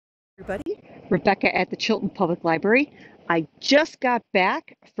Everybody. Rebecca at the Chilton Public Library. I just got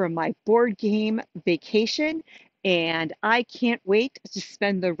back from my board game vacation and I can't wait to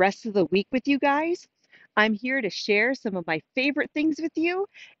spend the rest of the week with you guys. I'm here to share some of my favorite things with you,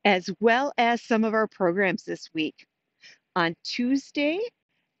 as well as some of our programs this week. On Tuesday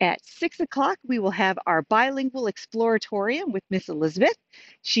at 6 o'clock, we will have our bilingual exploratorium with Miss Elizabeth.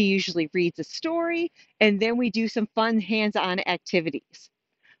 She usually reads a story, and then we do some fun hands-on activities.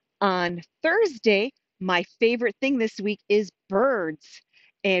 On Thursday, my favorite thing this week is birds.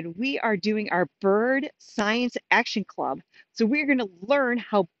 And we are doing our Bird Science Action Club. So we're going to learn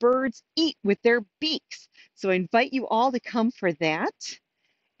how birds eat with their beaks. So I invite you all to come for that.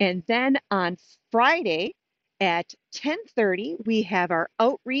 And then on Friday at 10:30, we have our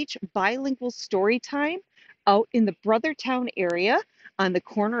outreach bilingual story time out in the Brothertown area on the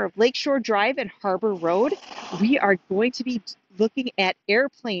corner of Lakeshore Drive and Harbor Road. We are going to be looking at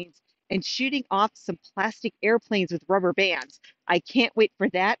airplanes and shooting off some plastic airplanes with rubber bands. I can't wait for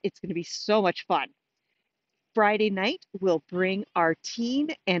that. It's going to be so much fun. Friday night, we'll bring our teen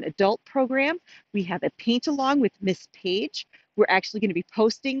and adult program. We have a paint along with Miss Page. We're actually going to be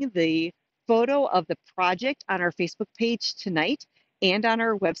posting the photo of the project on our Facebook page tonight and on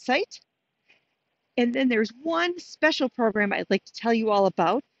our website. And then there's one special program I'd like to tell you all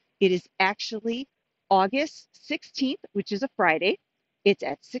about. It is actually August 16th, which is a Friday. It's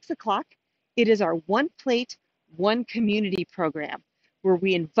at 6 o'clock. It is our One Plate, One Community program, where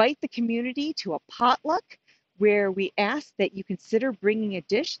we invite the community to a potluck where we ask that you consider bringing a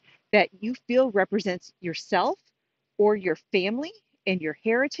dish that you feel represents yourself or your family and your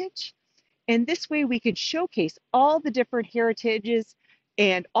heritage. And this way we can showcase all the different heritages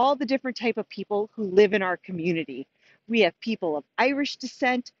and all the different type of people who live in our community. We have people of Irish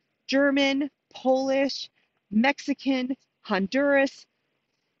descent, German, Polish, Mexican, Honduras,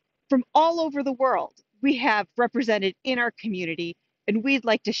 from all over the world. We have represented in our community, and we'd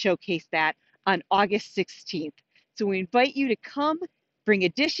like to showcase that on August 16th. So we invite you to come, bring a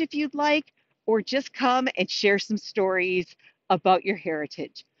dish if you'd like, or just come and share some stories about your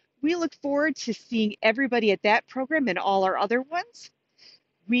heritage. We look forward to seeing everybody at that program and all our other ones.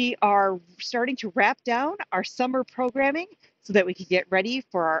 We are starting to wrap down our summer programming so that we can get ready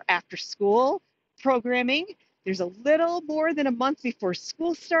for our after school programming. There's a little more than a month before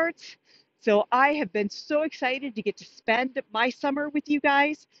school starts. So I have been so excited to get to spend my summer with you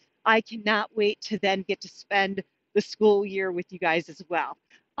guys. I cannot wait to then get to spend the school year with you guys as well.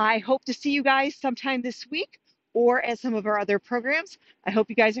 I hope to see you guys sometime this week or at some of our other programs. I hope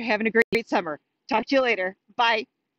you guys are having a great summer. Talk to you later. Bye.